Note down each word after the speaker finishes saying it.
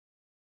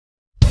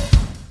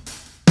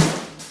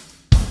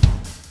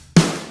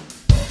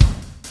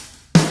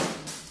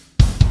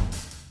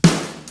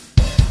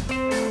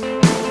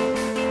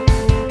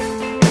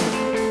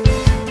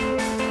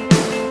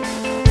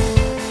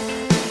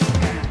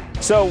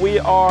So we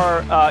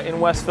are in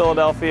West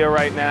Philadelphia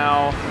right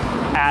now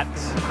at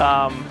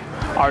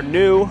our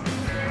new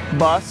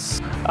bus,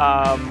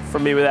 For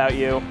Me Without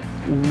You.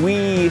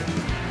 We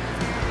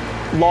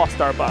lost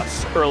our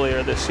bus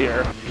earlier this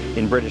year.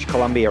 In British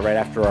Columbia, right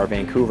after our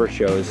Vancouver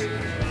shows,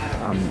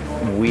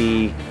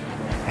 we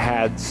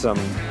had some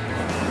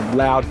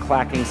loud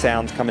clacking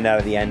sounds coming out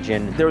of the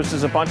engine. There was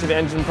just a bunch of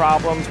engine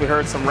problems. We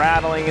heard some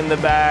rattling in the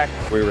back.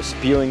 We were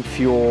spewing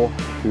fuel.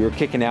 We were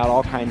kicking out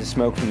all kinds of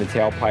smoke from the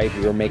tailpipe.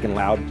 We were making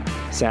loud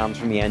sounds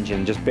from the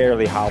engine, just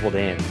barely hobbled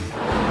in.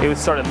 It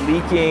started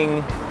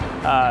leaking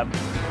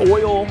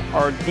oil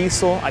or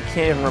diesel, I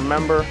can't even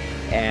remember.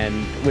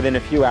 And within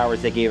a few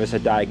hours, they gave us a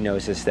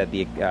diagnosis that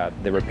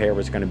the repair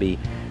was going to be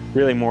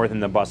really more than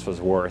the bus was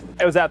worth.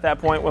 It was at that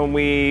point when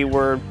we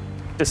were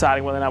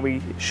deciding whether or not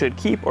we should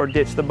keep or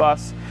ditch the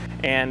bus,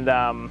 and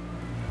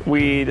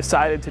we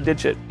decided to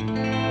ditch it.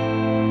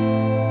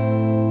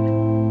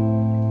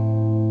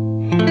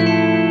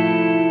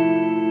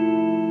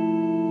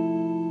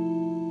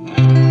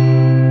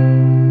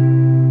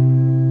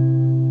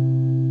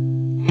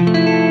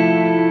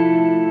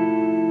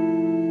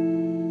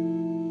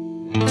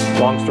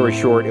 Long story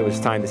short, it was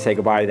time to say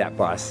goodbye to that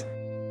bus.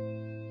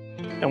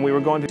 And we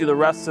were going to do the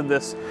rest of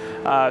this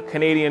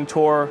Canadian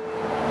tour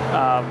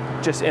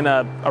just in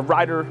a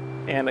Ryder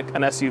and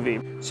an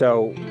SUV.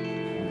 So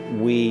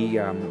we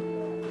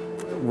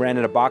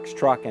rented a box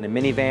truck and a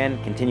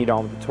minivan, continued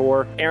on with the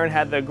tour. Aaron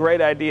had the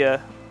great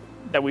idea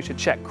that we should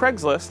check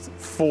Craigslist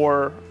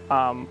for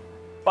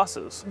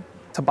buses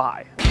to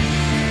buy.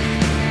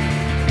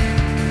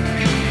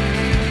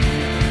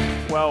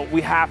 Well,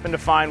 we happened to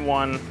find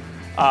one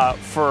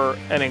for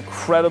an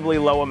incredibly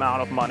low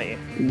amount of money,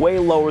 way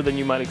lower than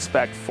you might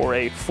expect for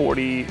a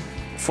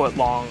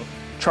 40-foot-long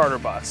charter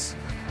bus.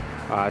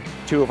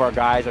 Two of our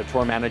guys, our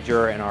tour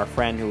manager and our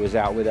friend who was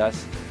out with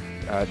us,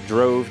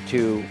 drove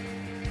to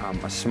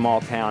a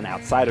small town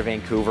outside of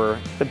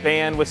Vancouver. The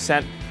band was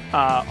sent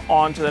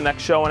on to the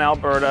next show in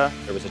Alberta.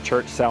 There was a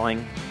church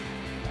selling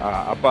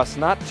a bus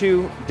not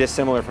too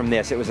dissimilar from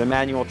this. It was a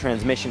manual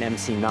transmission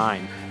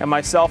MC9. And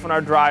myself and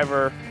our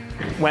driver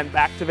went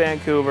back to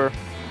Vancouver,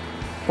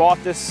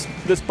 bought this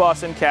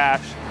bus in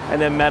cash,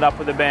 and then met up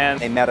with the band.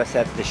 They met us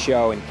at the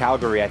show in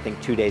Calgary, I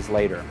think 2 days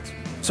later.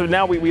 So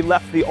now we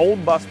left the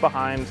old bus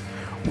behind.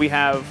 We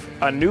have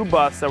a new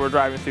bus that we're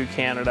driving through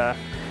Canada,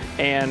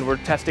 and we're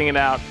testing it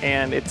out,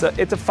 and it's a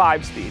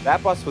 5-speed.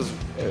 That bus was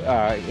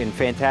in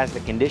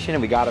fantastic condition,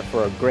 and we got it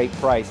for a great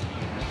price.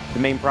 The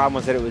main problem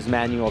was that it was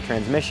manual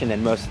transmission,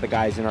 and most of the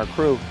guys in our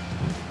crew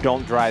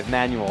don't drive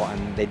manual,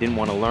 and they didn't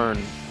want to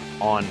learn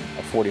on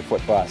a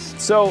 40-foot bus.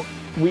 So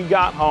we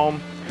got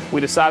home. We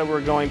decided we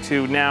were going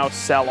to now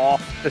sell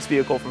off this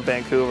vehicle from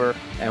Vancouver.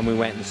 And we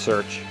went in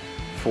search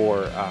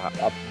for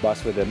a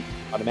bus with an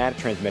automatic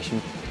transmission,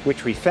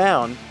 which we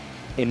found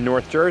in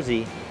North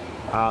Jersey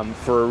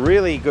for a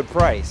really good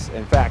price.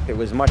 In fact, it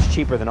was much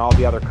cheaper than all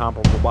the other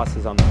comparable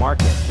buses on the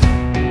market.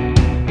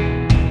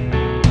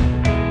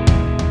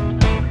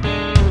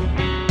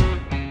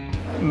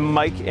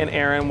 Mike and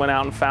Aaron went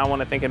out and found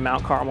one, I think, in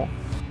Mount Carmel.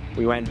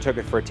 We went and took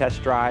it for a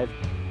test drive.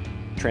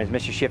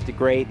 Transmission shifted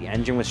great, the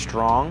engine was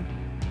strong,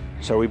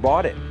 so we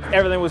bought it.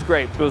 Everything was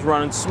great. It was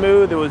running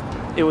smooth,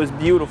 it was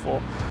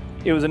beautiful.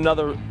 It was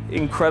another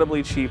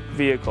incredibly cheap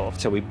vehicle.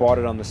 So we bought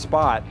it on the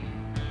spot,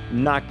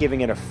 not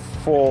giving it a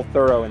full,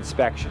 thorough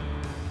inspection.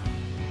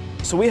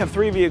 So we have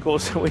 3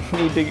 vehicles, so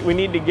we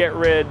need to get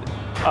rid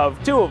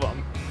of 2 of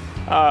them.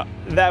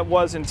 That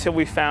was until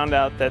we found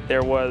out that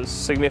there was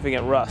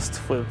significant rust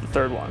with the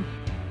 3rd one.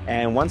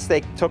 And once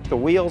they took the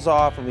wheels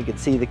off and we could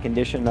see the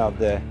condition of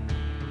the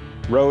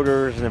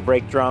rotors and the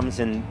brake drums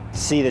and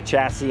see the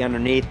chassis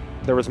underneath,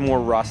 there was more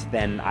rust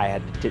than I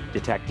had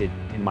detected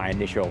in my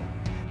initial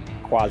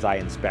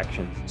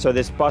quasi-inspection. So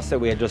this bus that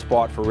we had just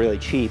bought for really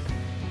cheap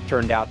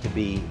turned out to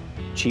be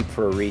cheap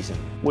for a reason.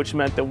 Which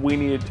meant that we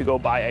needed to go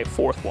buy a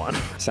 4th one.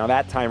 So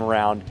that time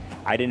around,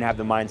 I didn't have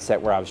the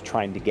mindset where I was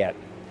trying to get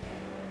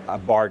a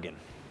bargain.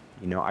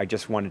 You know, I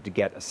just wanted to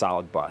get a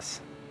solid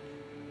bus.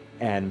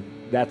 And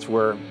that's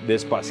where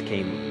this bus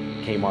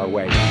came our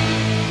way.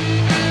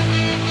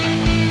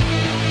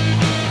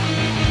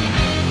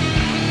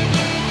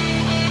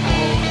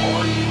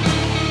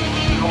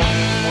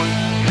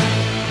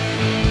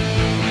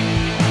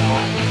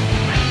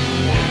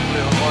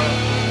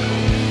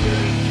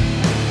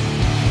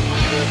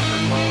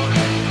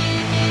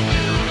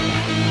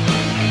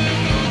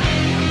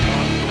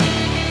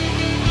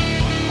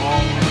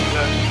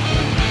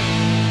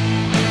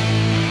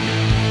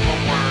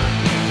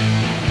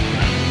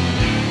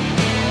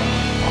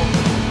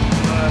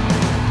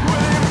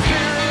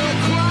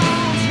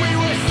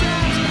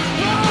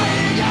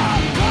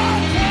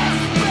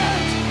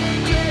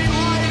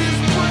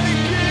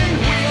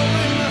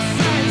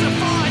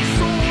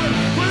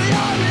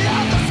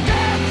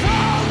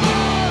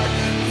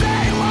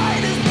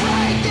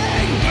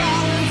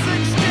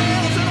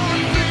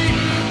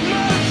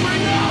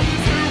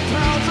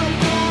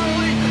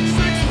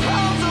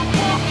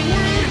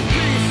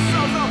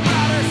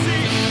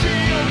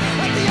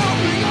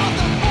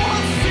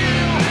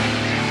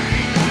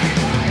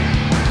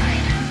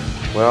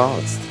 Well,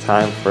 it's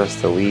time for us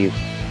to leave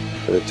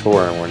for the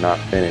tour, and we're not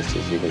finished,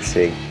 as you can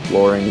see.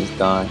 Flooring is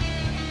done.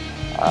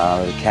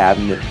 The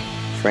cabinet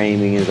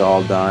framing is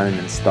all done and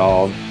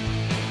installed,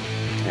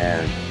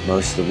 and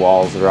most of the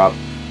walls are up.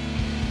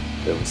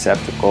 The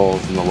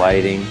receptacles and the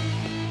lighting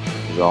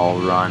is all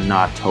run,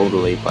 not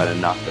totally, but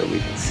enough that we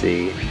can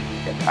see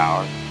and get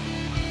power.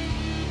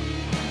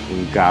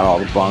 We've got all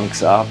the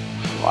bunks up.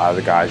 A lot of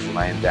the guys are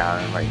laying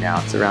down, and right now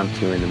it's around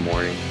 2 in the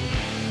morning.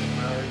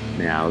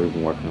 Now we've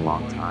been working a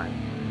long time.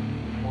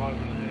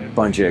 A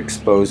bunch of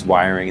exposed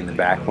wiring in the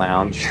back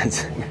lounge.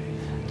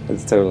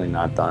 It's totally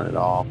not done at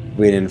all.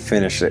 We didn't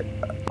finish it.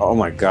 Oh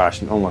my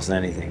gosh, almost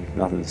anything.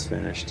 Nothing's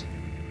finished.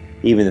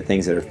 Even the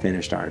things that are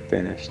finished aren't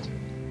finished.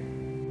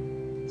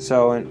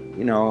 So,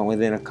 you know,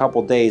 within a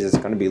couple days, it's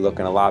going to be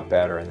looking a lot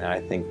better, and then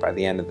I think by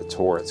the end of the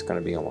tour, it's going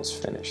to be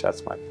almost finished.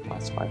 That's my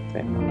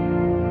thing.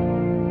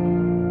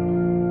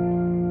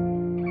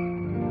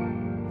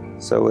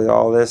 So with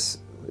all this,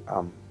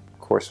 of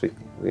course,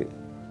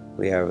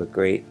 we have a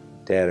great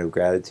debt of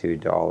gratitude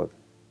to all of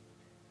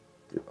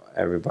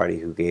everybody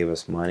who gave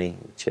us money,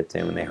 who chipped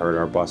in when they heard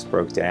our bus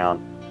broke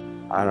down.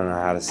 I don't know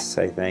how to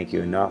say thank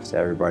you enough to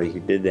everybody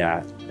who did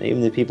that, and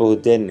even the people who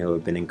didn't, who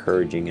have been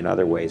encouraging in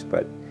other ways.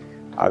 But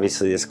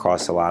obviously, this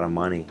costs a lot of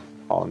money,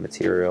 all the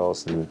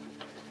materials, and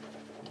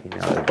you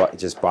know,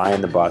 just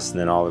buying the bus, and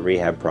then all the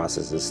rehab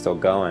process is still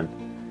going.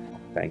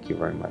 Thank you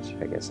very much.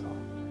 I guess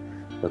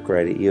I'll look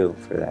right at you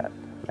for that.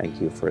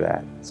 Thank you for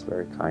that. It's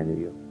very kind of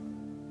you.